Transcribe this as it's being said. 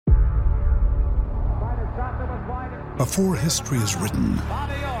Before history is written,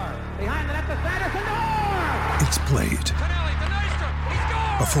 it's played.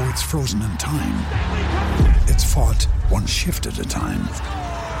 Before it's frozen in time, it's fought one shift at a time.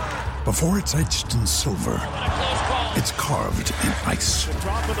 Before it's etched in silver, it's carved in ice.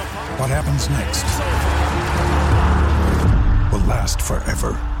 What happens next will last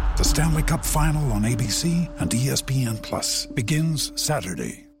forever. The Stanley Cup Final on ABC and ESPN Plus begins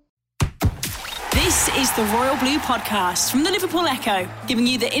Saturday. This is the Royal Blue Podcast from the Liverpool Echo, giving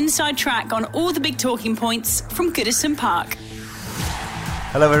you the inside track on all the big talking points from Goodison Park.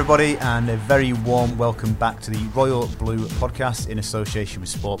 Hello everybody, and a very warm welcome back to the Royal Blue Podcast in association with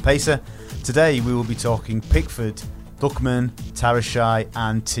Sport Pacer. Today we will be talking Pickford, Duckman, Tarashai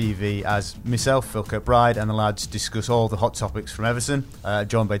and TV as myself, Phil Kirkbride, and the lads discuss all the hot topics from Everton,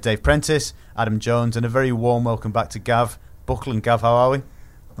 joined by Dave Prentice, Adam Jones, and a very warm welcome back to Gav Buckland. Gav, how are we?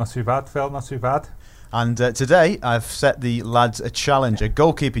 Not too bad, Phil, not too bad. And today I've set the lads a challenge, a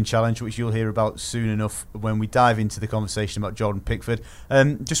goalkeeping challenge, which you'll hear about soon enough when we dive into the conversation about Jordan Pickford.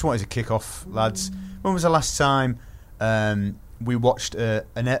 Just wanted to kick off, lads. When was the last time we watched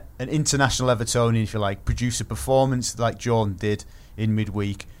an international Evertonian, if you like, produce a performance like Jordan did in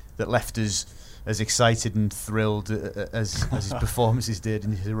midweek that left us as excited and thrilled as his performances did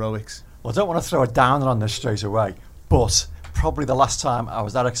in his heroics? Well, I don't want to throw a downer on this straight away, but probably the last time I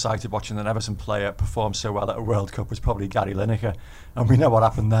was that excited watching an Everton player perform so well at a World Cup was probably Gary Lineker, and we know what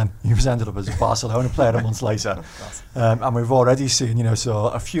happened then. He was ended up as a Barcelona player a month later, and we've already seen, so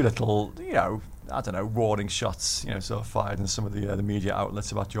a few little, warning shots, sort of fired in some of the media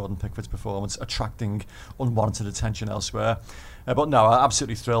outlets about Jordan Pickford's performance, attracting unwanted attention elsewhere. But no, I'm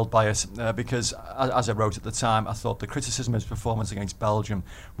absolutely thrilled by it because, as I wrote at the time, I thought the criticism of his performance against Belgium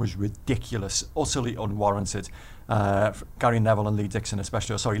was ridiculous, utterly unwarranted. Gary Neville and Lee Dixon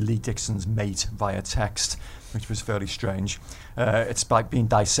especially, Lee Dixon's mate via text, which was fairly strange. It's like being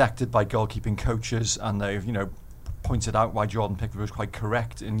dissected by goalkeeping coaches, and they've, pointed out why Jordan Pickford was quite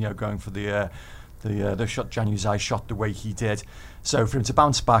correct in, going for the shot, Januzaj shot the way he did. So for him to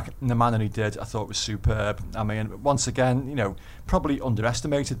bounce back in the manner he did, I thought was superb. I mean, once again, probably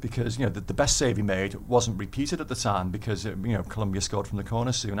underestimated because, the best save he made wasn't repeated at the time because, Colombia scored from the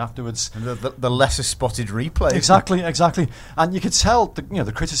corner soon afterwards. And the lesser spotted replay. Exactly. And you could tell,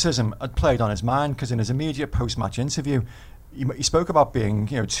 the criticism had played on his mind because in his immediate post-match interview, he spoke about being,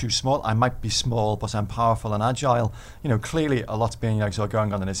 too small. I might be small, but I'm powerful and agile. Clearly a lot's being sort of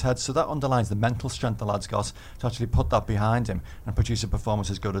going on in his head. So that underlines the mental strength the lad's got to actually put that behind him and produce a performance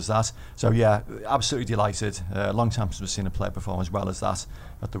as good as that. So yeah, absolutely delighted. Long time since we've seen a player perform as well as that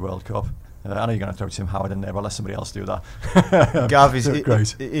at the World Cup. I know you're going to throw Tim Howard in there, but let somebody else do that. Gav,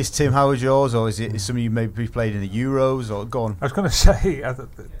 is Tim Howard yours, or is it somebody you maybe played in the Euros? Or go on. I was going to say.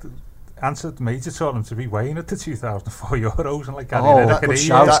 Answered major tournament to be weighing at the 2004 Euros and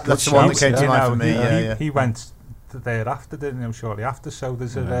that's the one that came to mind for me. He went thereafter, didn't he? Shortly after, so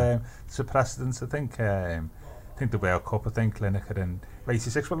there's a precedent. I think the World Cup. I think Lineker in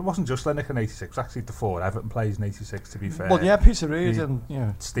 '86. Well, it wasn't just Lineker in '86. It was actually the four Everton players in '86. To be fair. Well, yeah, Peter Reid and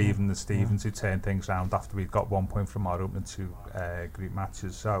Stevens who turned things round after we'd got 1 point from our opening two group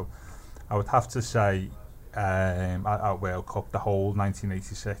matches. So I would have to say. At World Cup, the whole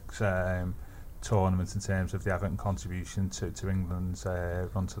 1986 tournament in terms of the Everton contribution to England's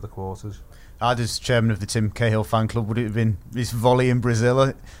run to the quarters. As chairman of the Tim Cahill fan club, would it have been his volley in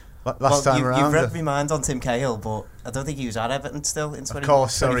Brazil last time around? You've read my mind on Tim Cahill, but I don't think he was at Everton still in 2014. Of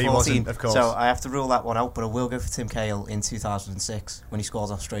course, sorry, he wasn't, of course. So I have to rule that one out, but I will go for Tim Cahill in 2006 when he scores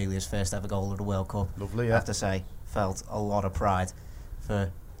Australia's first ever goal at the World Cup. Lovely, yeah. I have to say, felt a lot of pride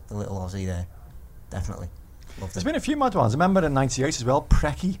for the little Aussie there, definitely. There's been a few mad ones. I remember in '98 as well.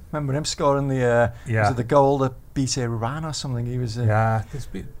 Preki, remember him scoring the goal that beat Iran or something? He was there's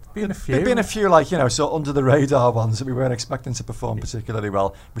been a few. There've been a few so under the radar ones that we weren't expecting to perform particularly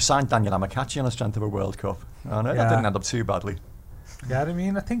well. We signed Daniel Amakachi on the strength of a World Cup. That didn't end up too badly. Yeah, I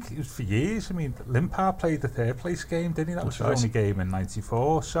mean, I think it was for years. I mean, Limpar played the third place game, didn't he? That was his only game in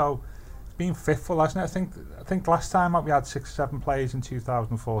 '94. So it's been fitful, hasn't it? I think last time out we had 6 or 7 players in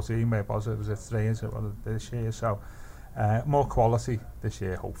 2014. Where was it? Was it 3? Is it this year? So more quality this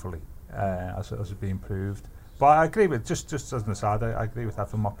year, hopefully, as it being proved. But I agree with just as an aside. I agree with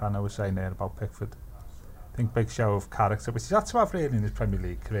everything what Brano was saying there about Pickford. I think big show of character, which he's had to have really in his Premier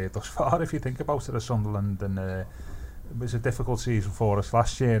League career thus far. If you think about it, at Sunderland, and it was a difficult season for us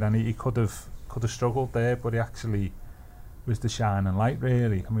last year, and he could have struggled there, but he actually was the shining light,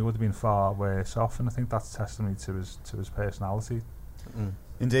 really, and we would have been far worse off. And I think that's testimony to his personality.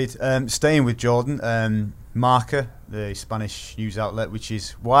 Indeed. Staying with Jordan, Marca, the Spanish news outlet, which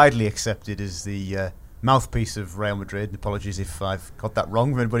is widely accepted as the mouthpiece of Real Madrid. Apologies if I've got that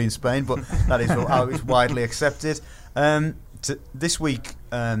wrong for anybody in Spain, but that is how it's widely accepted. This week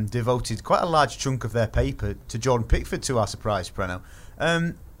devoted quite a large chunk of their paper to Jordan Pickford, to our surprise, Preno.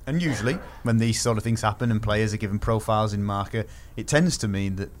 And usually, when these sort of things happen and players are given profiles in Marca, it tends to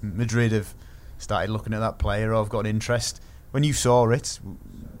mean that Madrid have started looking at that player or have got an interest. When you saw it,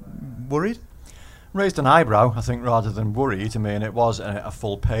 worried? Raised an eyebrow, I think, rather than worried. I mean, it was a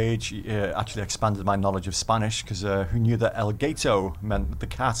full page. Actually expanded my knowledge of Spanish, because who knew that El Gato meant the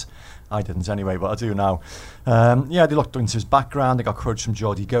cat? I didn't anyway, but I do now. They looked into his background. They got quotes from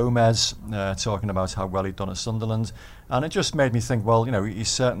Jordi Gomez talking about how well he'd done at Sunderland. And it just made me think, well, he's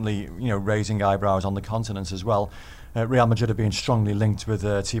certainly, raising eyebrows on the continent as well. Real Madrid have been strongly linked with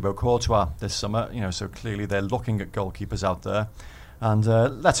Thibaut Courtois this summer, so clearly they're looking at goalkeepers out there. And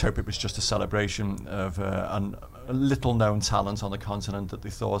let's hope it was just a celebration of a little-known talent on the continent that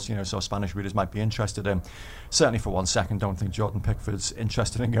they thought, so Spanish readers might be interested in. Certainly for 1 second, don't think Jordan Pickford's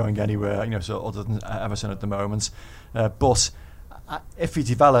interested in going anywhere, so other than Everton at the moment. But if he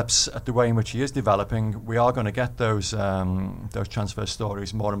develops at the way in which he is developing, we are going to get those transfer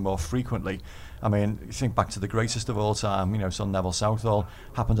stories more and more frequently. I mean, you think back to the greatest of all time, son Neville Southall,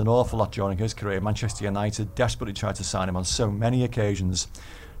 happened an awful lot during his career. Manchester United desperately tried to sign him on so many occasions,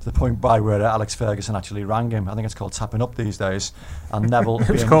 to the point by where Alex Ferguson actually rang him. I think it's called tapping up these days. And Neville, it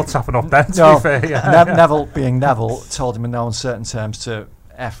was called tapping up then, to be fair. Yeah. Neville, being Neville, told him in no uncertain terms to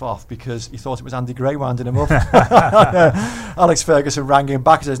F off, because he thought it was Andy Gray winding him up. Alex Ferguson rang him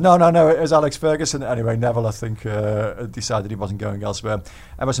back and says, no, it was Alex Ferguson. Anyway, Neville, I think, decided he wasn't going elsewhere.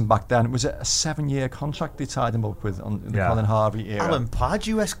 Everton back then, was it a 7-year contract they tied him up with in the Colin Harvey era? Alan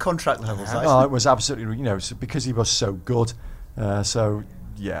Pardew contract levels. Oh, it was absolutely, because he was so good. I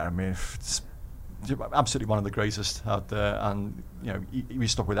mean, it's absolutely one of the greatest out there, and he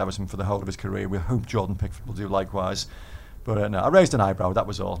stuck with Everton for the whole of his career. We hope Jordan Pickford will do likewise. But no, I raised an eyebrow, that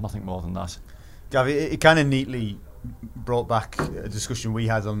was all, nothing more than that. Gavi, it kind of neatly brought back a discussion we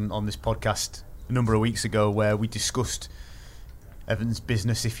had on this podcast a number of weeks ago, where we discussed Everton's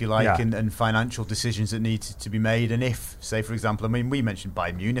business, if you like, and financial decisions that need to be made. And if, say, for example, I mean, we mentioned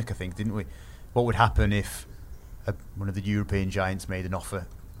Bayern Munich, I think, didn't we? What would happen if one of the European giants made an offer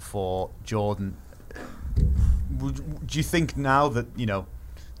for Jordan? Do you think now that,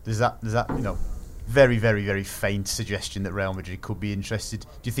 there's that very, very, very faint suggestion that Real Madrid could be interested?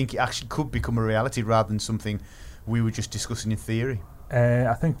 Do you think it actually could become a reality rather than something we were just discussing in theory?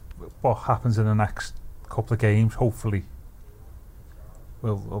 I think what happens in the next couple of games, hopefully,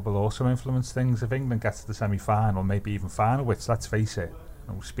 will also influence things. If England gets to the semi-final, maybe even final, which, let's face it,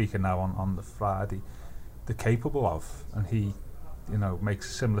 we're speaking now on the Friday, they're capable of, and he, makes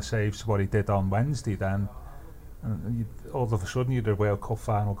a similar saves to what he did on Wednesday, then and all of a sudden you're a World Cup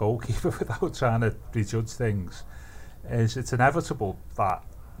final goalkeeper without trying to prejudge things. It's inevitable that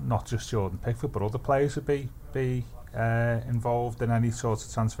not just Jordan Pickford but other players would be involved in any sort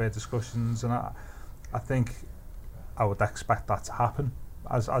of transfer discussions, and I think I would expect that to happen.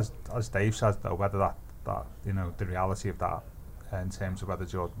 As Dave says, though, whether that the reality of that in terms of whether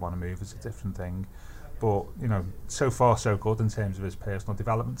Jordan want to move is a different thing. But, so far so good in terms of his personal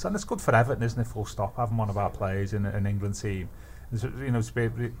developments. And it's good for Everton, isn't it, full stop, having one of our players in an England team. It's, it's a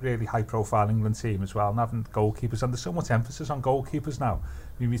really high-profile England team as well, and having goalkeepers. And there's so much emphasis on goalkeepers now.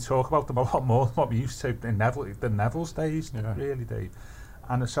 I mean, we talk about them a lot more than what we used to in Neville's days, really, Dave.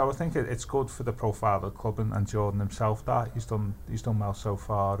 And so I think it's good for the profile of the club and Jordan himself that he's done well so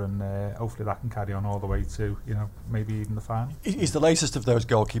far, and hopefully that can carry on all the way to maybe even the final. He's the latest of those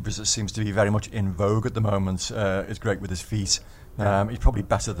goalkeepers that seems to be very much in vogue at the moment. He's great with his feet. He's probably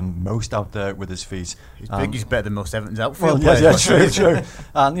better than most out there with his feet. He's big. He's better than most Everton's outfield players. True.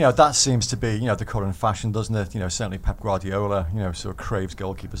 And that seems to be the current fashion, doesn't it? Certainly Pep Guardiola sort of craves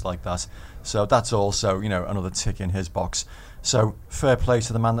goalkeepers like that. So that's also another tick in his box. So fair play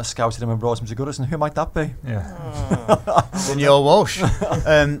to the man that scouted him and brought him to Goodison. Who might that be? Senor Walsh.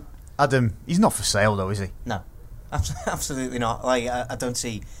 Adam, he's not for sale though, is he? No, absolutely not. I don't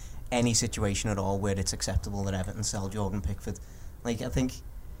see any situation at all where it's acceptable that Everton sell Jordan Pickford. I think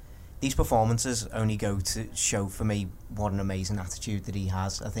these performances only go to show for me what an amazing attitude that he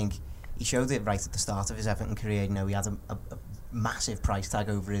has. I think he showed it right at the start of his Everton career. He had a massive price tag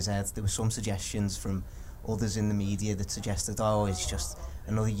over his head. There were some suggestions from others in the media that suggested, it's just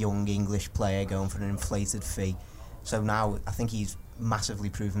another young English player going for an inflated fee. So now I think he's massively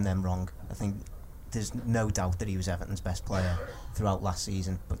proven them wrong. I think there's no doubt that he was Everton's best player throughout last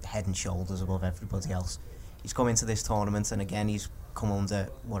season, but head and shoulders above everybody else. He's come into this tournament, and again he's come under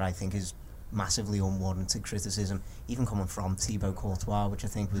what I think is massively unwarranted criticism, even coming from Thibaut Courtois, which I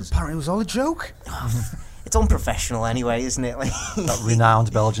think was... Apparently it was all a joke. It's unprofessional anyway, isn't it? Like that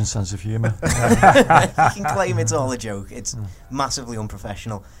renowned Belgian sense of humour. You can claim it's all a joke. It's massively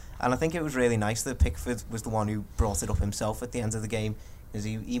unprofessional. And I think it was really nice that Pickford was the one who brought it up himself at the end of the game, because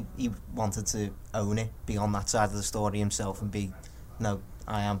he wanted to own it, be on that side of the story himself and be, no,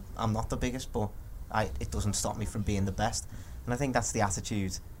 I'm not the biggest, but it doesn't stop me from being the best. And I think that's the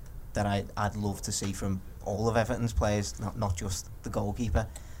attitude that I'd love to see from all of Everton's players, not just the goalkeeper.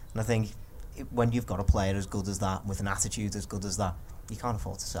 And I think when you've got a player as good as that, with an attitude as good as that, you can't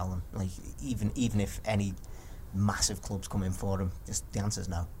afford to sell him. Like even if any massive clubs come in for him, the answer's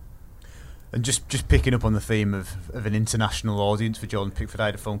no. And just picking up on the theme of an international audience for Jordan Pickford, I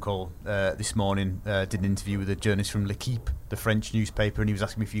had a phone call this morning, did an interview with a journalist from L'Équipe, the French newspaper, and he was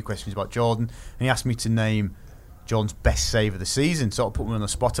asking me a few questions about Jordan, and he asked me to name Jordan's best save of the season, sort of put me on the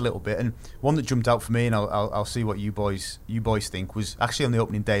spot a little bit. And one that jumped out for me, and I'll see what you boys think, was actually on the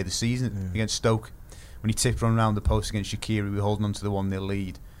opening day of the season against Stoke, when he tipped one around the post against Shaqiri. We were holding on to the 1-0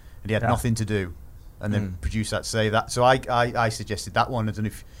 lead, and he had nothing to do, and then produced that save. So I suggested that one. I don't know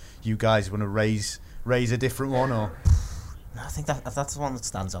if you guys want to raise a different one, or... No, I think that's the one that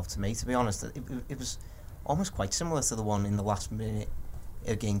stands out to me, to be honest. It was almost quite similar to the one in the last minute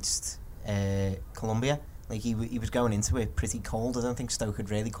against Colombia. Like he was going into it pretty cold. I don't think Stoke had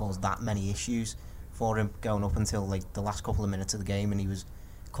really caused that many issues for him going up until like the last couple of minutes of the game, and he was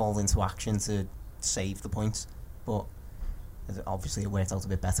called into action to save the points. But obviously it worked out a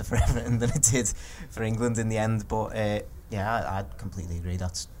bit better for Everton than it did for England in the end. But I completely agree.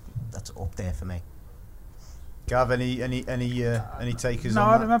 That's up there for me. Gav, any takers no,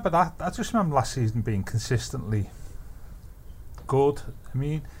 on that? I remember that. I just remember last season being consistently good. I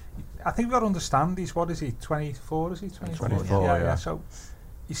mean, I think we've got to understand he's, 24, is he? 24, yeah. So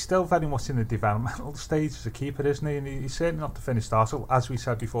he's still very much in the developmental stage as a keeper, isn't he? And he's certainly not the finished article, as we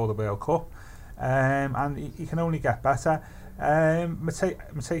said before the World Cup. And he can only get better.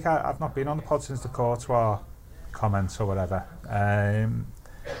 Matej, I've not been on the pod since the Courtois comments or whatever.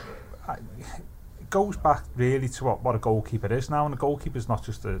 It goes back really to what a goalkeeper is now, and a goalkeeper's not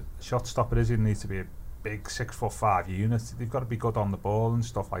just a shot stopper, is he? It needs to be a big 6'5" unit. They've got to be good on the ball and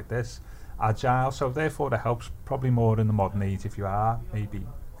stuff like this, agile. So therefore, it helps probably more in the modern age if you are maybe,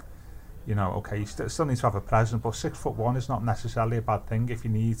 okay, you still need to have a presence, but 6'1" is not necessarily a bad thing if you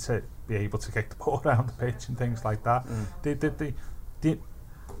need to be able to kick the ball around the pitch and things like that.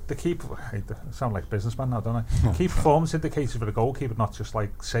 The key, I sound like a businessman now, don't I? Key performance indicators for the goalkeeper, not just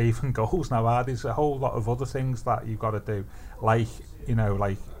like saving goals now, are there's a whole lot of other things that you've got to do, like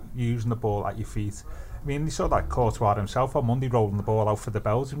using the ball at your feet. I mean, you saw that Courtois himself on Monday rolling the ball out for the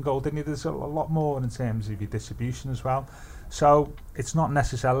Belgium goal, didn't he? There's a lot more in terms of your distribution as well. So it's not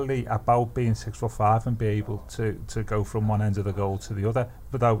necessarily about being 6'5" and be able to go from one end of the goal to the other,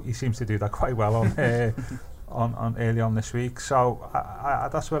 but though he seems to do that quite well on early on this week. So I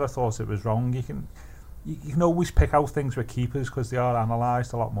that's where I thought it was wrong. You can always pick out things with keepers because they are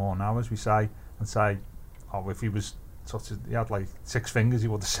analysed a lot more now, as we say, and say, oh, if he was he had like 6 fingers, he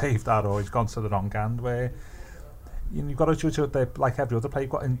would have saved that, or he's gone to the wrong hand. Where you've got to judge like every other player,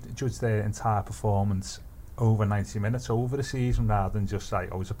 you've got to judge their entire performance over 90 minutes over the season, rather than just say,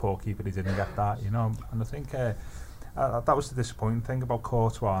 oh, he's a poor keeper, he didn't get that, And I think that was the disappointing thing about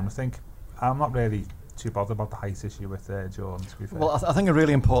Courtois, and I think I'm not really too bothered about the height issue with Jordan, to be fair. Well, I think a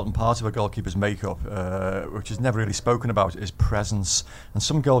really important part of a goalkeeper's makeup, which is never really spoken about, is presence. And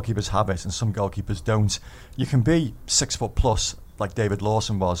some goalkeepers have it, and some goalkeepers don't. You can be 6 foot plus, like David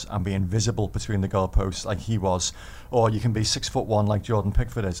Lawson was, and be invisible between the goalposts like he was, or you can be 6'1" like Jordan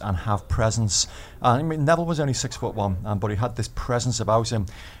Pickford is and have presence. And I mean, Neville was only 6'1", but he had this presence about him.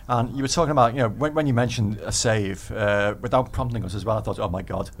 And you were talking about, when you mentioned a save, without prompting us as well, I thought, oh my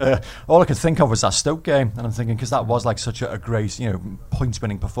God, all I could think of was that Stoke game, and I'm thinking, because that was like such a great,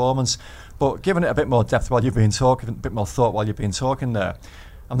 point-winning performance. But giving it a bit more depth while you've been talking, a bit more thought while you've been talking there,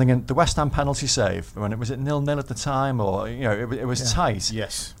 I'm thinking the West Ham penalty save, when it was at 0-0 at the time, or it was tight.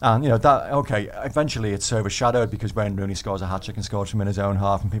 Yes. And eventually it's overshadowed because Wayne Rooney scores a hat-trick and scores from in his own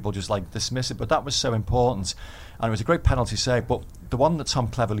half, and people just dismiss it. But that was so important, and it was a great penalty save. But the one that Tom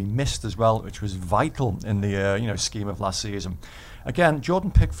Cleverley missed as well, which was vital in the scheme of last season. Again,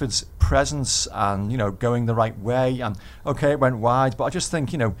 Jordan Pickford's presence and going the right way, and it went wide, but I just think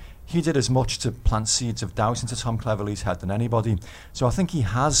he did as much to plant seeds of doubt into Tom Cleverley's head than anybody. So I think he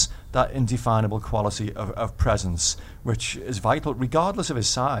has that indefinable quality of presence, which is vital, regardless of his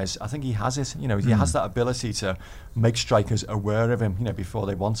size. I think he has it. He has that ability to make strikers aware of him, before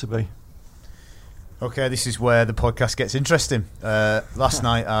they want to be. Okay, this is where the podcast gets interesting. Last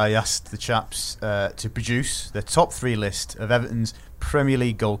night I asked the chaps to produce the top 3 list of Everton's Premier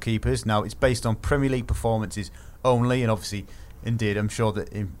League goalkeepers. Now, it's based on Premier League performances only, and obviously, indeed, I'm sure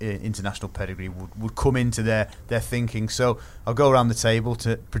that international pedigree would come into their thinking. So I'll go around the table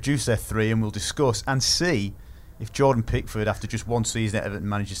to produce their 3, and we'll discuss and see if Jordan Pickford, after just one season at Everton,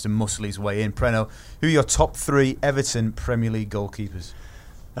 manages to muscle his way in. Preno, who are your top 3 Everton Premier League goalkeepers?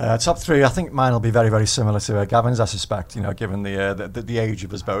 Top 3, I think mine will be very, very similar to Gavin's, I suspect, given the age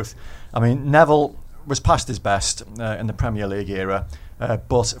of us both. I mean, Neville was past his best in the Premier League era,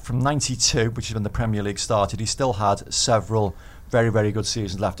 but from 92, which is when the Premier League started, he still had several very, very good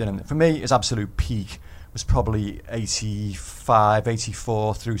seasons left in him. For me, his absolute peak was probably 85,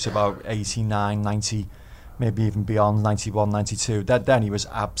 84 through to about 89, 90, maybe even beyond 91, 92. Then he was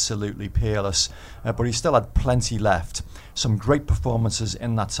absolutely peerless, but he still had plenty left. Some great performances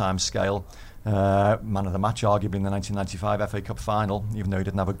in that time scale. Man of the match, arguably, in the 1995 FA Cup final, even though he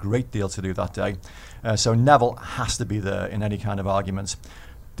didn't have a great deal to do that day. So Neville has to be there in any kind of argument.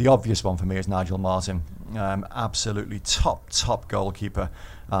 The obvious one for me is Nigel Martyn. Absolutely top goalkeeper,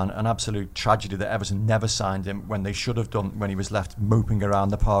 and an absolute tragedy that Everton never signed him when they should have done, when he was left moping around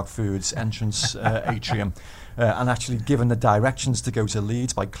the Park Foods entrance atrium, and actually given the directions to go to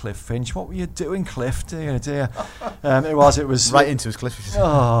Leeds by Cliff Finch. What were you doing, Cliff? Dear. It was right into his Cliff.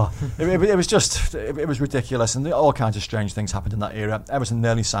 Oh, it was just, it was ridiculous, and all kinds of strange things happened in that era. Everton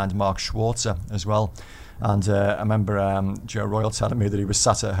nearly signed Mark Schwarzer as well. And I remember Joe Royle telling me that he was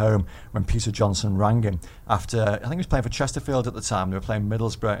sat at home when Peter Johnson rang him after, I think he was playing for Chesterfield at the time. They were playing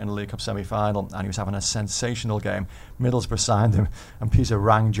Middlesbrough in the League Cup semi-final, and he was having a sensational game. Middlesbrough signed him, and Peter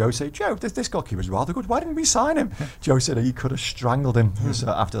rang Joe, said, "Joe, this goalkeeper's rather good. Why didn't we sign him?" Joe said he could have strangled him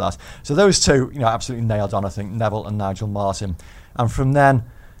after that. So those two, absolutely nailed on, I think, Neville and Nigel Martyn. And from then,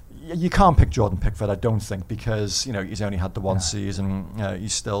 you can't pick Jordan Pickford, I don't think, because he's only had the one season.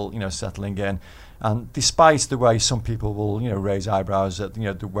 He's still settling in. And despite the way some people will, raise eyebrows at,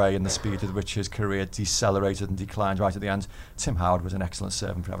 the way and the speed at which his career decelerated and declined right at the end, Tim Howard was an excellent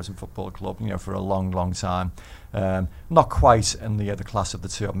servant for Everton Football Club, for a long, long time. Not quite in the class of the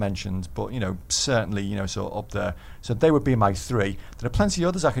two I've mentioned, but, certainly, sort of up there. So they would be my 3. There are plenty of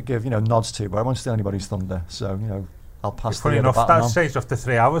others I could give, nods to, but I won't steal anybody's thunder. So, I'll pass the baton on. That saves off the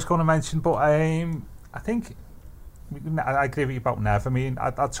 3 I was going to mention, but I think I agree with you about Nev. I mean,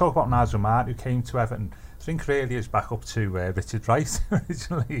 I'll talk about Nigel Martyn, who came to Everton, I think really is back up to Richard Wright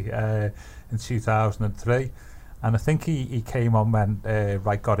originally in 2003. And I think he came on when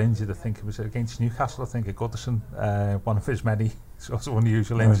Wright got injured. I think it was against Newcastle, I think, at Goodison, one of his many sort of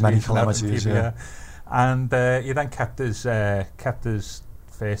unusual injuries. Many calamities, yeah. And he then kept his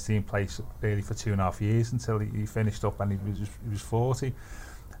first team place really for 2.5 years until he finished up and he was 40.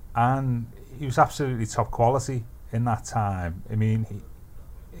 And he was absolutely top quality in that time. I mean,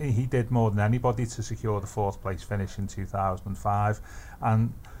 he did more than anybody to secure the 4th place finish in 2005,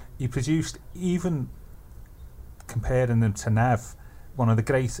 and he produced, even comparing them to Nev, one of the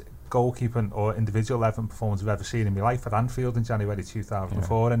great goalkeeping or individual Everton performances I've ever seen in my life at Anfield in January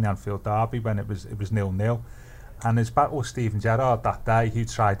 2004 in the Anfield derby when it was 0-0. And his battle with Steven Gerrard that day, he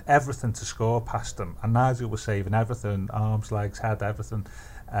tried everything to score past him, and Nigel was saving everything, arms, legs, head, everything.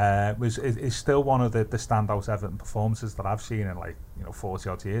 Is still one of the standout Everton performances that I've seen in 40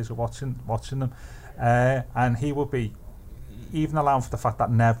 odd years of watching them, and he would be, even allowing for the fact that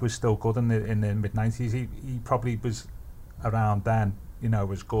Nev was still good in the mid-90s, he probably was around then,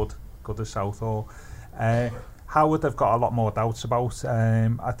 was good as Southall. Howard, I've got a lot more doubts about.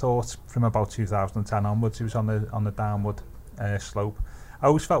 I thought from about 2010 onwards he was on the downward slope. I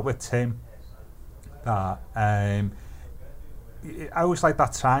always felt with Tim that I always like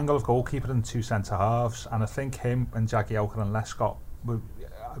that triangle of goalkeeper and 2 centre halves, and I think him and Jagielka and Lescott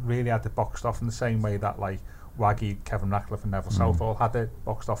really had it boxed off in the same way that Waggy, Kevin Ratcliffe and Neville Southall had it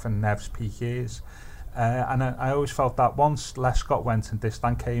boxed off in Nev's peak years. And I always felt that once Lescott went and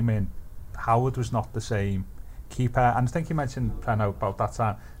Distan came in, Howard was not the same keeper. And I think you mentioned, Preno, about that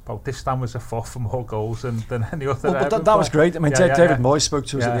time, about Distan was a fourth for more goals than any other. Well, but that was great. I mean, David Moyes spoke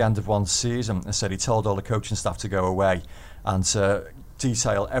to us at the end of one season and said he told all the coaching staff to go away and to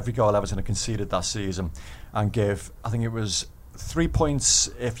detail every goal Everton had conceded that season and give, I think it was 3 points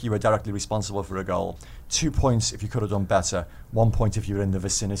if you were directly responsible for a goal, 2 points if you could have done better, 1 point if you were in the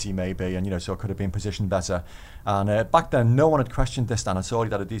vicinity maybe, and so it could have been positioned better. And back then no one had questioned Distan at all.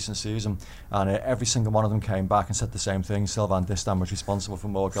 He'd had a decent season, and every single one of them came back and said the same thing. Sylvain Distan was responsible for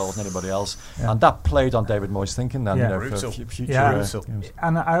more goals than anybody else, and that played on David Moyes' thinking then, for future.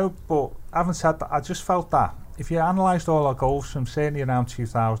 And but having said that, I just felt that if you analysed all our goals from certainly around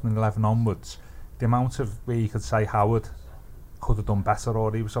 2011 onwards, the amount of where you could say Howard could have done better,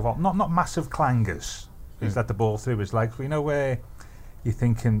 or he was not massive clangers. He's let the ball through his legs. But you know where you're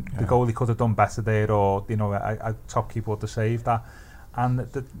thinking the goalie could have done better there, or you know a top keeper would have saved that. And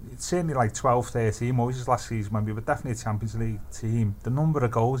it's certainly like 12-13 Moyes' last season when we were definitely a Champions League team. The number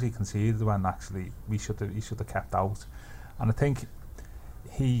of goals he conceded when actually he should have kept out, and I think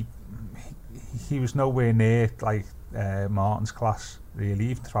he was nowhere near like Martin's class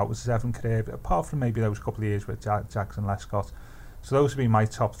really, even throughout his Everton career, apart from maybe those couple of years with Jackson Lescott. So those would be my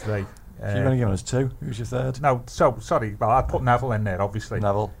top three. So you're only giving us two. Who's your third? No, so sorry. Well, I put Neville in there, obviously.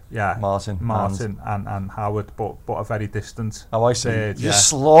 Neville, yeah, Martin and Howard, but a very distant. Oh, I see. Third, you just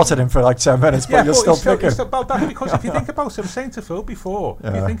slaughtered him for like 10 minutes, but you're still picking. It's about that, because if you think about it, I was saying to Phil before,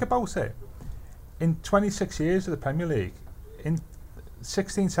 if you think about it, in 26 years of the Premier League, in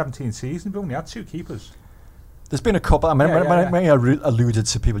 16-17 season, we only had two keepers. There's been a couple. I mean, when I alluded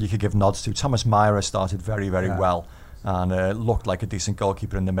to people you could give nods to, Thomas Myra started very, very well. And looked like a decent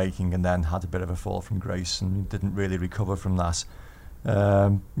goalkeeper in the making, and then had a bit of a fall from grace and didn't really recover from that.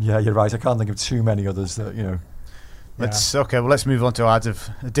 Yeah, you're right. I can't think of too many others that, you know. Let's move on to ads of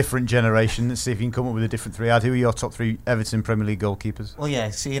a different generation. Let's see if you can come up with a different three. Who are your top three Everton Premier League goalkeepers? Well,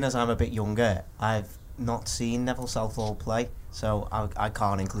 yeah, seeing as I'm a bit younger, I've not seen Neville Southall play, so I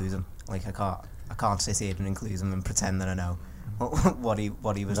can't include him. Like I can't sit here and include him and pretend that I know what he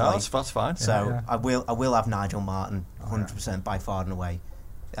was like. That's fine. So I will have Nigel Martin 100% by far and away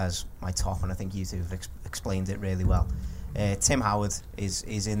as my top, and I think you two have explained it really well. Tim Howard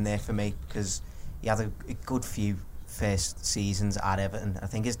is in there for me because he had a good few first seasons at Everton. I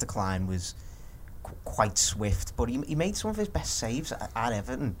think his decline was quite swift, but he made some of his best saves at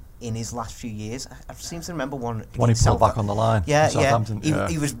Everton in his last few years. I seem to remember one when he pulled back on the line. Yeah.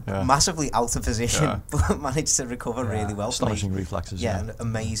 He was massively out of position, but managed to recover really well. Astonishing reflexes. Yeah, an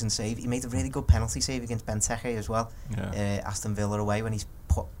amazing save. He made a really good penalty save against Benteke as well. Aston Villa away when he's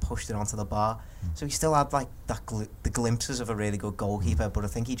pushed it onto the bar. So he still had like the glimpses of a really good goalkeeper, but I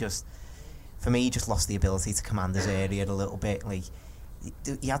think he just lost the ability to command his area a little bit. Like,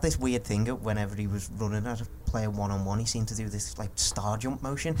 he had this weird thing whenever he was running at a player one-on-one, he seemed to do this like star jump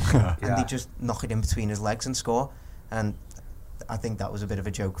motion and he'd just knock it in between his legs and score, and I think that was a bit of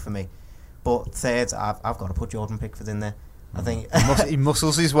a joke for me. But third, I've got to put Jordan Pickford in there. I think he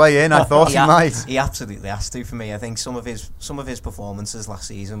muscles his way in. I thought he might. He absolutely has to for me. I think some of his performances last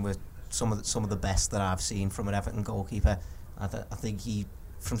season were some of the best that I've seen from an Everton goalkeeper. I think he,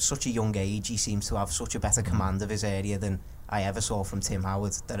 from such a young age, he seems to have such a better command of his area than I ever saw from Tim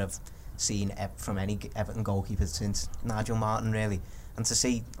Howard, that I've seen from any Everton goalkeeper since Nigel Martin, really. And to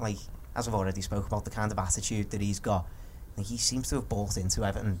see, like, as I've already spoke about, the kind of attitude that he's got, like, he seems to have bought into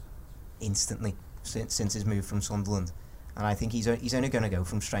Everton instantly since his move from Sunderland. And I think he's only going to go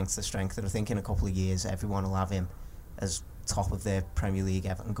from strength to strength, and I think in a couple of years everyone will have him as top of their Premier League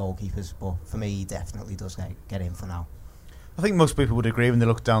Everton goalkeepers. But for me, he definitely does get in for now. I think most people would agree when they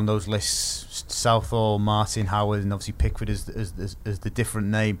look down those lists. Southall, Martin, Howard, and obviously Pickford as the different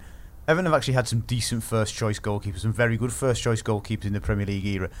name. Everton have actually had some decent first choice goalkeepers, some very good first choice goalkeepers in the Premier League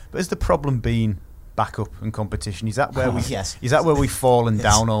era. But has the problem been backup and competition? Is that where we've fallen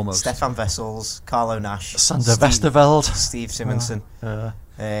down almost? Stefan Vessels, Carlo Nash, Sander Westerveld, Steve Simonsen.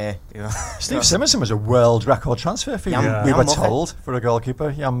 Steve Simonsen was a world record transfer fee. We were told for a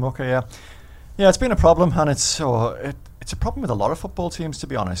goalkeeper. Jan Mucker, yeah, it's been a problem, and it's a problem with a lot of football teams, to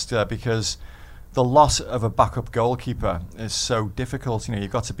be honest, because the loss of a backup goalkeeper is so difficult. You know,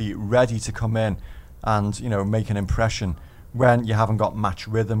 you've got to be ready to come in and, you know, make an impression when you haven't got match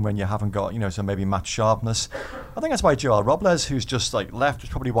rhythm, when you haven't got, you know, so maybe match sharpness. I think that's why Joel Robles, who's just like left, was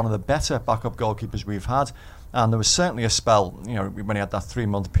probably one of the better backup goalkeepers we've had. And there was certainly a spell, you know, when he had that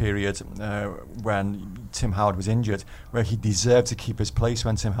 3-month period when Tim Howard was injured, where he deserved to keep his place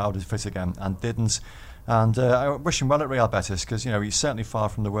when Tim Howard was fit again and didn't. And I wish him well at Real Betis, because, you know, he's certainly far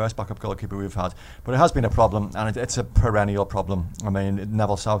from the worst backup goalkeeper we've had. But it has been a problem, and it's a perennial problem. I mean,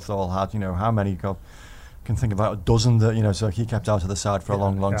 Neville Southall had, you know, how many can think about a dozen that, you know, so he kept out of the side for a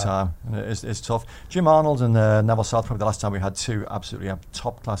long time. And it's tough. Jim Arnold and Neville Southall, probably the last time we had two absolutely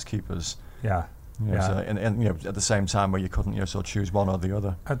top class keepers. Yeah. You know, so, and you know, at the same time where you couldn't, you know, sort of choose one or the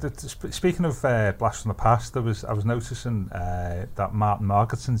other. Speaking of blast from the past, I was noticing that Martin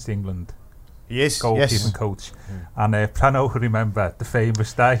Margetson's the England goalkeeping coach, and Prano will remember the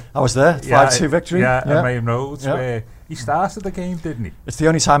famous day. I was there, 5-2 victory. At Main Roads, where he started the game, didn't he? It's the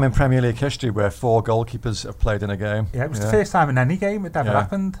only time in Premier League history where 4 goalkeepers have played in a game. Yeah, it was the first time in any game it ever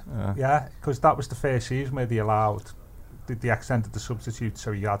happened. Yeah, because that was the first season where they allowed. They extended the substitute,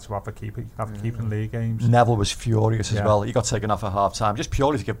 so you had to have a keeper. You could have a keeper in league games. Neville was furious as well. He got taken off at half time just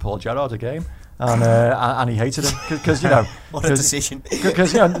purely to give Paul Gerrard a game. and he hated him because what a decision.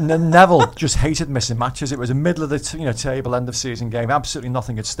 Because Neville just hated missing matches. It was a middle of the table, end of season game, absolutely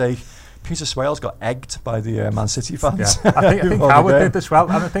nothing at stake. Peter Swales got egged by the Man City fans. Yeah. I think Howard did as well,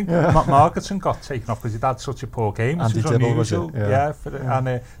 and I think Margaretson got taken off because he'd had such a poor game, which was unusual.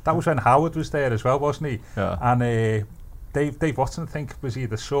 And that was when Howard was there as well, wasn't he? Yeah. And Dave Watson, I think, was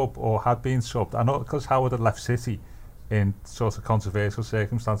either sub or had been subbed. I know because Howard had left City in sort of controversial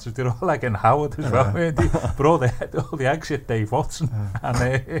circumstances. They're all like in Howard as well, but all the eggs hit Dave Watson, and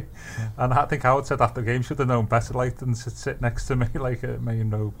I think Howard said after the game should have known better, like than sit next to me like may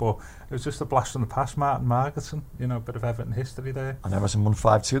know. But it was just a blast from the past. Martin Margaretson, a bit of Everton history there. And Everton won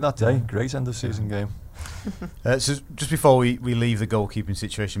 5-2 that day. Great end of season game. So just before we leave the goalkeeping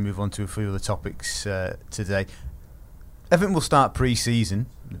situation, move on to a few other topics today. Everton will start pre-season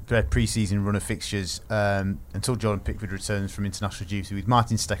run of fixtures until Jordan Pickford returns from international duty, with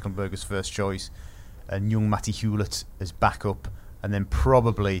Martin Stecklenburg as first choice and young Matty Hewlett as backup, and then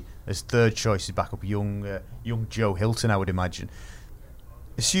probably as third choice as backup young Joe Hilton, I would imagine.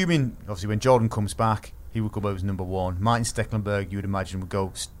 Assuming, obviously, when Jordan comes back, he would come over as number one. Martin Stecklenburg, you would imagine, would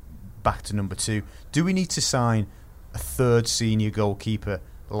go back to number two. Do we need to sign a third senior goalkeeper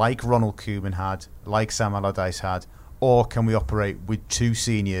like Ronald Koeman had, like Sam Allardyce had, or can we operate with two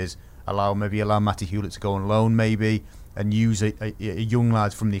seniors, allow Matty Hewlett to go on loan maybe, and use a young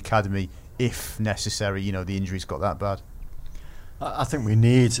lad from the academy if necessary, the injuries got that bad? I think we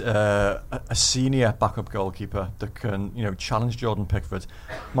need a senior backup goalkeeper that can, challenge Jordan Pickford.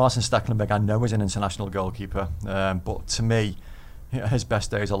 Martin Stecklenburg, I know, is an international goalkeeper, but to me, his best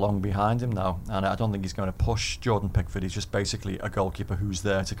days are long behind him now, and I don't think he's going to push Jordan Pickford. He's just basically a goalkeeper who's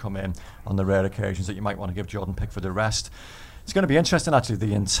there to come in on the rare occasions that you might want to give Jordan Pickford a rest. It's going to be interesting, actually,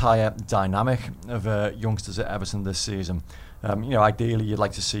 the entire dynamic of youngsters at Everton this season. Ideally, you'd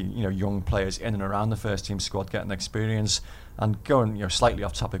like to see young players in and around the first team squad getting experience. And going slightly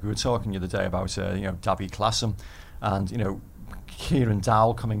off topic, we were talking the other day about Davy Klassen and Kieran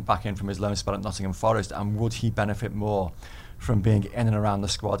Dowell coming back in from his loan spell at Nottingham Forest, and would he benefit more from being in and around the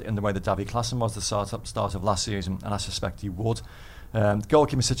squad in the way that Davy Klassen was the start of last season? And I suspect he would. The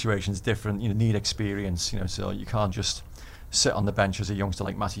goalkeeper situation is different. You need experience, so you can't just sit on the bench as a youngster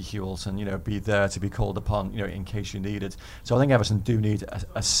like Matty Hewlett and be there to be called upon in case you need it. So I think Everton do need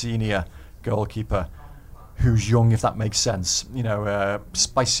a senior goalkeeper who's young, if that makes sense.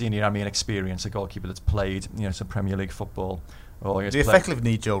 By senior I mean experience, a goalkeeper that's played some Premier League football. Do you effectively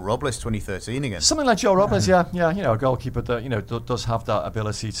need Joe Robles 2013 again? Something like Joe Robles, yeah. A goalkeeper that does have that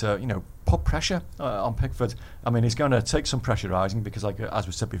ability to put pressure on Pickford. I mean, he's going to take some pressurising because, as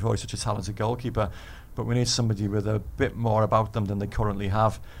we said before, he's such a talented goalkeeper. But we need somebody with a bit more about them than they currently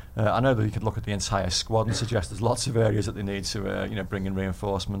have. I know that you could look at the entire squad and suggest there's lots of areas that they need to bring in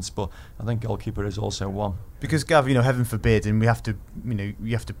reinforcements, but I think goalkeeper is also one. Because Gav, heaven forbid, and we have to, you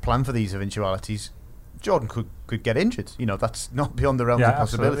have to plan for these eventualities. Jordan could get injured. That's not beyond the realm of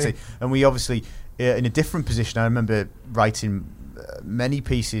possibility. Absolutely. And we obviously, in a different position, I remember writing many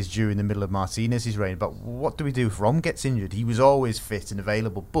pieces during the middle of Martinez's reign about what do we do if Rom gets injured. He was always fit and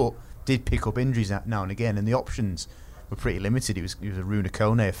available, but did pick up injuries now and again, and the options were pretty limited. He was a Runa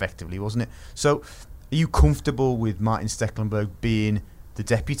Kone effectively, wasn't it? So are you comfortable with Martin Stecklenburg being the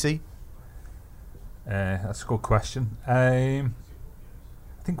deputy? That's a good question. I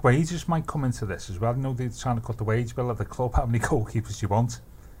think wages might come into this as well. They're trying to cut the wage bill at the club. How many goalkeepers you want?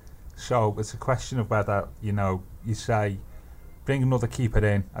 So it's a question of whether, you say, bring another keeper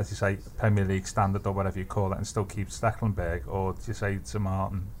in, as you say, Premier League standard or whatever you call it, and still keep Stecklenburg, or do you say to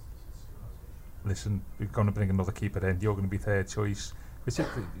Martin, listen, we're going to bring another keeper in, you're going to be third choice, which is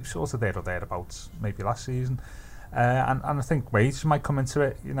sort of there or thereabouts, maybe last season. And I think wages might come into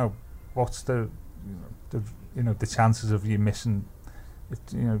it. What's the chances of you missing?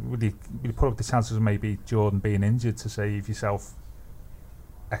 Would you put up the chances of maybe Jordan being injured to save yourself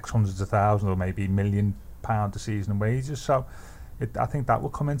X hundreds of thousands or maybe £1 million a season in wages? So I think that will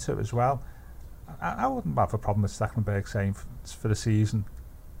come into it as well. I wouldn't have a problem with Stecklenburg saying for the season,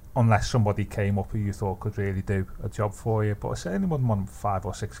 unless somebody came up who you thought could really do a job for you. But I certainly wouldn't want 5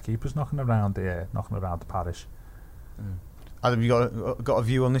 or 6 keepers knocking around the parish. Adam, you got a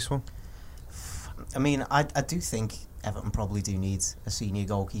view on this one? I mean, I do think Everton probably do need a senior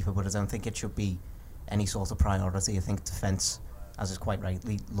goalkeeper, but I don't think it should be any sort of priority. I think defence, as is quite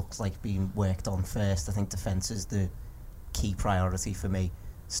rightly, looks like being worked on first. I think defence is the key priority for me.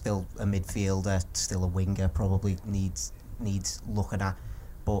 Still a midfielder, still a winger, probably needs looking at.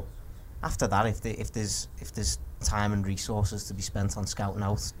 But after that, if there's time and resources to be spent on scouting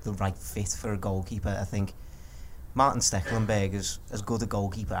out the right fit for a goalkeeper, I think Martin Stekelenburg is as good a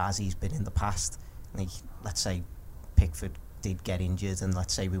goalkeeper as he's been in the past. Like, let's say Pickford did get injured, and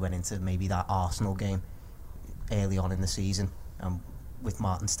let's say we went into maybe that Arsenal game early on in the season with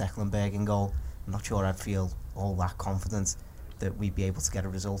Martin Stekelenburg in goal. I'm not sure I'd feel all that confident that we'd be able to get a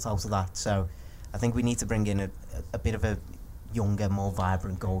result out of that. So I think we need to bring in a bit of a younger, more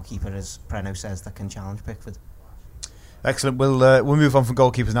vibrant goalkeeper, as Preno says, that can challenge Pickford. Excellent. We'll move on from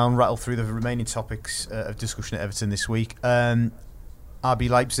goalkeepers now and rattle through the remaining topics of discussion at Everton this week. RB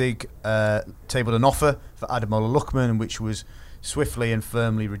Leipzig tabled an offer for Ademola Lookman, which was swiftly and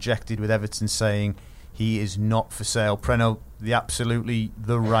firmly rejected, with Everton saying he is not for sale. Preno, absolutely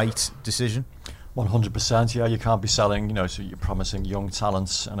the right decision. 100%, yeah. You can't be selling, so you're promising young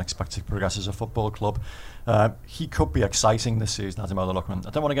talents and expect to progress as a football club. He could be exciting this season, Ademola Lookman. I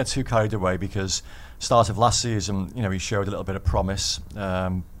don't want to get too carried away, because start of last season, he showed a little bit of promise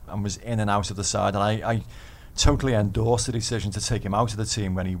and was in and out of the side. And I totally endorse the decision to take him out of the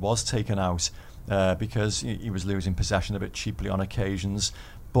team when he was taken out, because he was losing possession a bit cheaply on occasions.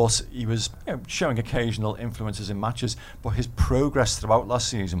 But he was showing occasional influences in matches. But his progress throughout last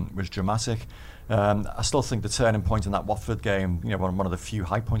season was dramatic. I still think the turning point in that Watford game, one of the few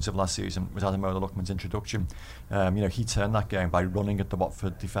high points of last season, was Ademola Lookman's introduction. He turned that game by running at the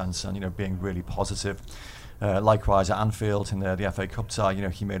Watford defence and being really positive. Likewise at Anfield in the FA Cup tie,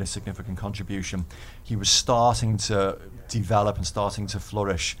 he made a significant contribution. He was starting to develop and starting to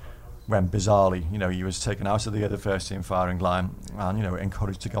flourish when, bizarrely, he was taken out of the first team firing line and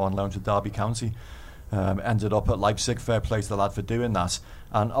encouraged to go on loan to Derby County. Ended up at Leipzig. Fair play to the lad for doing that.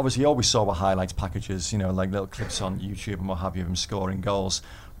 And obviously, all we saw were highlights packages, like little clips on YouTube and what have you of him scoring goals.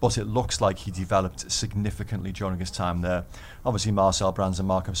 But it looks like he developed significantly during his time there. Obviously, Marcel Brands and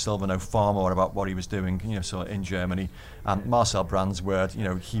Marco Silva know far more about what he was doing, in Germany. And Marcel Brands' word,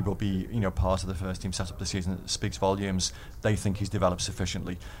 he will be, part of the first team setup this season, speaks volumes. They think he's developed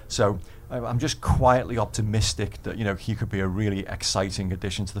sufficiently. So I'm just quietly optimistic that, he could be a really exciting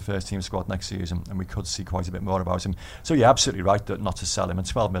addition to the first team squad next season, and we could see quite a bit more about him. So yeah, absolutely right that not to sell him. And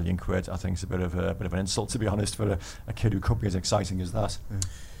 12 million quid, I think, is a bit of an insult, to be honest, for a kid who could be as exciting as that.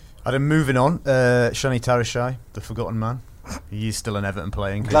 Adam, moving on, Shani Tarashai, the forgotten man. He is still an Everton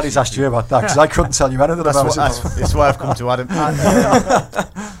player. I'm glad he's asked you about that, because I couldn't tell you anything about it. That's why I've come to Adam.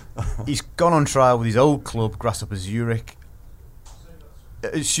 He's gone on trial with his old club, Grasshopper Zurich.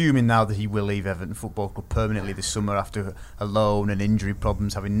 Assuming now that he will leave Everton Football Club permanently this summer after a loan and injury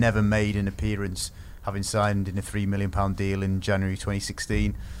problems, having never made an appearance, having signed in a £3 million deal in January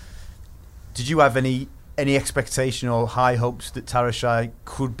 2016. Did you have any expectation or high hopes that Tarashai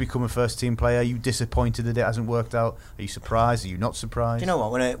could become a first team player? Are you disappointed that it hasn't worked out? Are you surprised? Are you not surprised? Do you know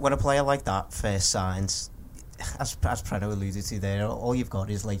what? When a player like that first signs, as Preno alluded to there, all you've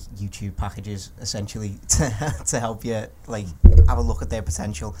got is like YouTube packages essentially to help you have a look at their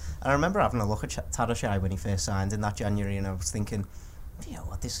potential. And I remember having a look at Tarashai when he first signed in that January, and I was thinking,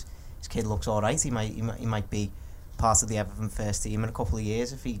 this kid looks all right. He might be part of the Everton first team in a couple of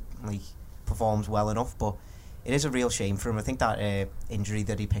years if he performs well enough. But it is a real shame for him. I think that injury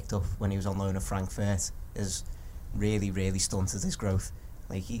that he picked up when he was on loan at Frankfurt has really, really stunted his growth.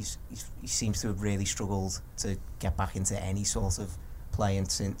 He seems to have really struggled to get back into any sort of play, and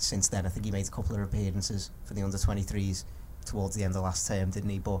since then I think he made a couple of appearances for the under-23s towards the end of last term, didn't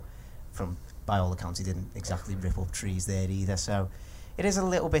he? But by all accounts he didn't exactly rip up trees there either. So it is a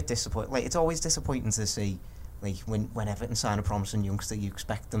little bit disappointing. It's always disappointing to see when Everton sign a promising youngster, you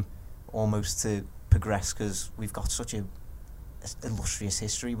expect them almost to progress, because we've got such a illustrious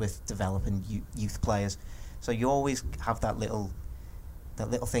history with developing youth players. So you always have that little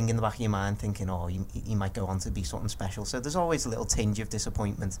thing in the back of your mind thinking, he might go on to be something special. So there's always a little tinge of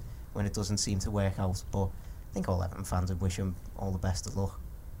disappointment when it doesn't seem to work out. But I think all Everton fans would wish him all the best of luck.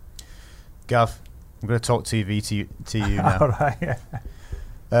 Gav, I'm going to talk TV to you now. All right,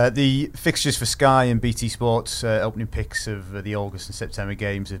 yeah. The fixtures for Sky and BT Sports opening picks of the August and September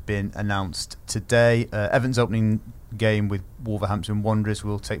games have been announced today. Everton's opening game with Wolverhampton Wanderers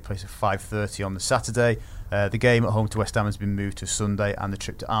will take place at 5:30 on the Saturday. The game at home to West Ham has been moved to Sunday, and the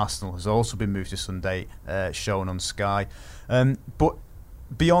trip to Arsenal has also been moved to Sunday, shown on Sky. But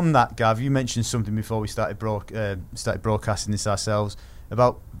beyond that, Gav, you mentioned something before we started broadcasting this ourselves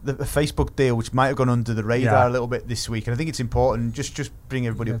about the Facebook deal, which might have gone under the radar a little bit this week, and I think it's important. Just bring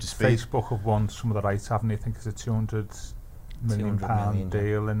everybody up to speed. Facebook have won some of the rights, haven't they? I think it's a £200 million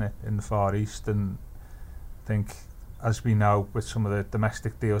deal in the Far East, and I think, as we know, with some of the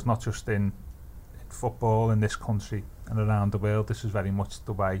domestic deals, not just in football in this country and around the world, this is very much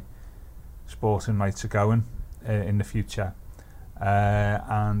the way sporting rights are going in the future,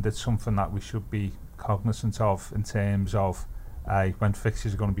 and it's something that we should be cognizant of in terms of when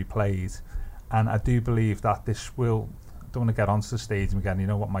fixtures are going to be played. And I do believe that this will, I don't want to get onto the stadium again, you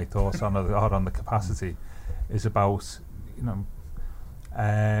know what my thoughts are on the capacity, is about, you know,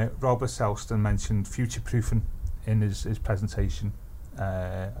 Robert Selston mentioned future-proofing in his presentation.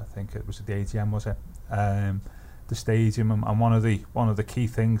 I think it was at the AGM, was it? The stadium, and one of the key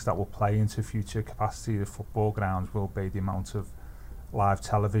things that will play into future capacity of football grounds will be the amount of live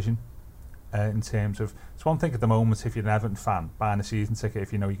television. In terms of, it's one thing at the moment if you're an Everton fan buying a season ticket,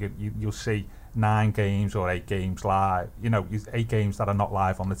 if you know you'll see 9 games or 8 games live, 8 games that are not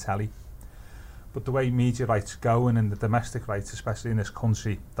live on the telly. But the way media rights are going, and the domestic rights, especially in this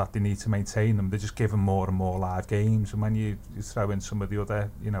country, that they need to maintain them, they're just giving more and more live games. And when you throw in some of the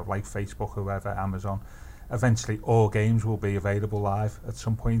other, like Facebook, whoever, Amazon, eventually all games will be available live at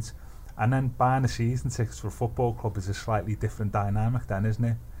some point. And then buying a season tickets for a football club is a slightly different dynamic then, isn't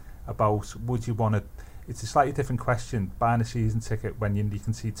it? About would you want to, it's a slightly different question, buying a season ticket when you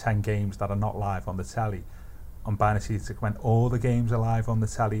can see 10 games that are not live on the telly, and buying a season ticket when all the games are live on the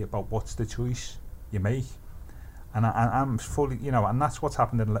telly, about what's the choice you make. And I'm fully, and that's what's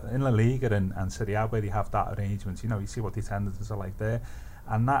happened in La Liga and Serie A, where they have that arrangement. You see what the attendances are like there,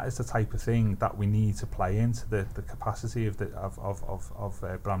 and that is the type of thing that we need to play into the capacity of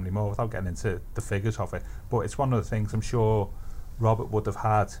Bramley Moore, without getting into the figures of it. But it's one of the things I'm sure Robert would have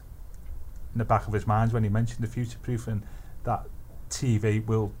had in the back of his mind when he mentioned the future-proofing, that TV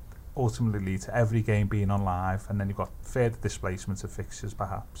will ultimately lead to every game being on live, and then you've got further displacement of fixtures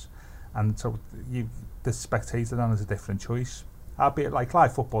perhaps, and so the spectator then has a different choice. Albeit like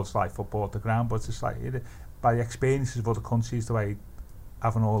live football is live football at the ground, but it's like by the experiences of other countries, the way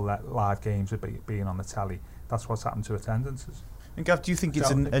having all live games being on the telly, that's what's happened to attendances. And Gav, do you think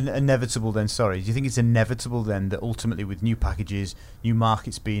it's inevitable then? Do you think it's inevitable then that ultimately, with new packages, new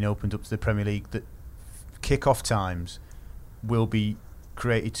markets being opened up to the Premier League, that kick-off times will be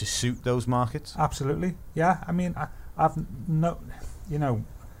created to suit those markets? Absolutely, yeah. I mean, I've no,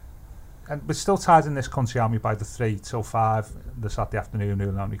 and we're still tied in this country, aren't we, by the 3 till 5 the Saturday afternoon,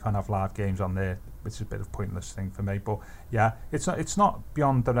 and we can't have live games on there, which is a bit of a pointless thing for me. But yeah, it's not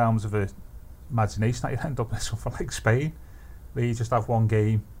beyond the realms of imagination that you end up with something like Spain, where you just have one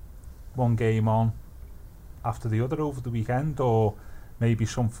game on after the other over the weekend, or maybe a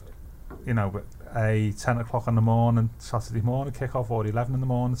 10 o'clock in the morning, Saturday morning kick-off, or 11 in the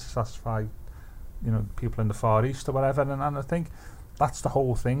morning to satisfy, people in the Far East or whatever. And I think that's the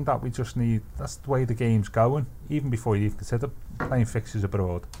whole thing that we just need. That's the way the game's going, even before you even consider playing fixtures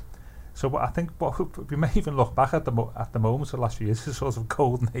abroad. So I think we may even look back at the moment of the last few years as a sort of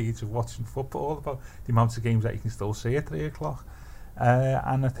golden age of watching football, about the amount of games that you can still see at 3 o'clock.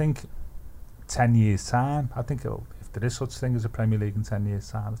 And I think 10 years' time, if there is such thing as a Premier League in 10 years'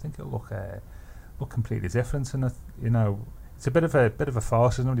 time, I think it'll look completely different. And it's a bit of a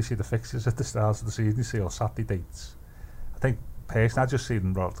farce, isn't it? When you see the fixtures at the start of the season, you see all Saturday dates. I think personally, I just see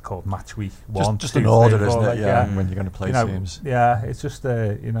them called match week 1. Just an order, isn't it? Yeah, when you're going to play teams. Yeah, it's just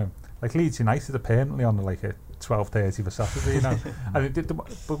like Leeds United apparently on like a 12:30 for Saturday,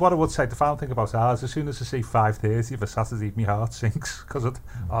 but what I would say, the final thing about ours, as soon as I see 5:30 for Saturday, my heart sinks, because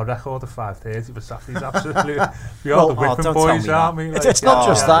our record of 5:30 for Saturday is absolutely we are the whipping boys, aren't we? It's not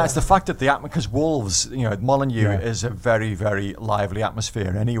just that, it's the fact that because Wolves, Molineux is a very, very lively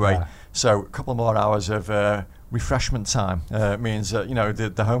atmosphere anyway, so a couple more hours of refreshment time means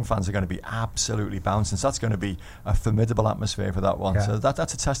that the home fans are going to be absolutely bouncing. So that's going to be a formidable atmosphere for that one. So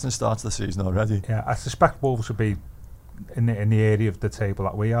that's a testing start to the season already. Yeah, I suspect Wolves will be in the area of the table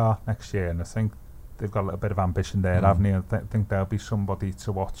that we are next year, and I think they've got a little bit of ambition there, haven't they? I think there'll be somebody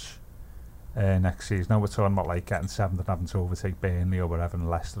to watch next season. Now we're talking about like getting 7th and having to overtake Burnley or whatever, and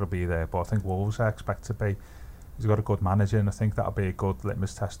Leicester will be there. But I think Wolves I expect to be. He's got a good manager, and I think that'll be a good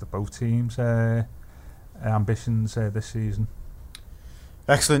litmus test of both teams' ambitions this season.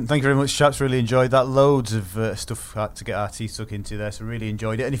 Excellent, thank you very much, chaps. Really enjoyed that. Loads of stuff to get our teeth stuck into there, so really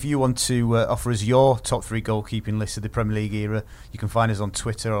enjoyed it. And if you want to offer us your top 3 goalkeeping list of the Premier League era, you can find us on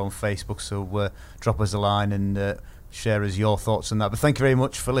Twitter or on Facebook, so drop us a line and share us your thoughts on that. But thank you very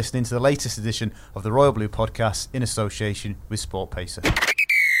much for listening to the latest edition of the Royal Blue Podcast in association with Sport Pacer.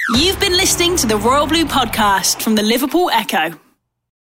 You've been listening to the Royal Blue Podcast from the Liverpool Echo.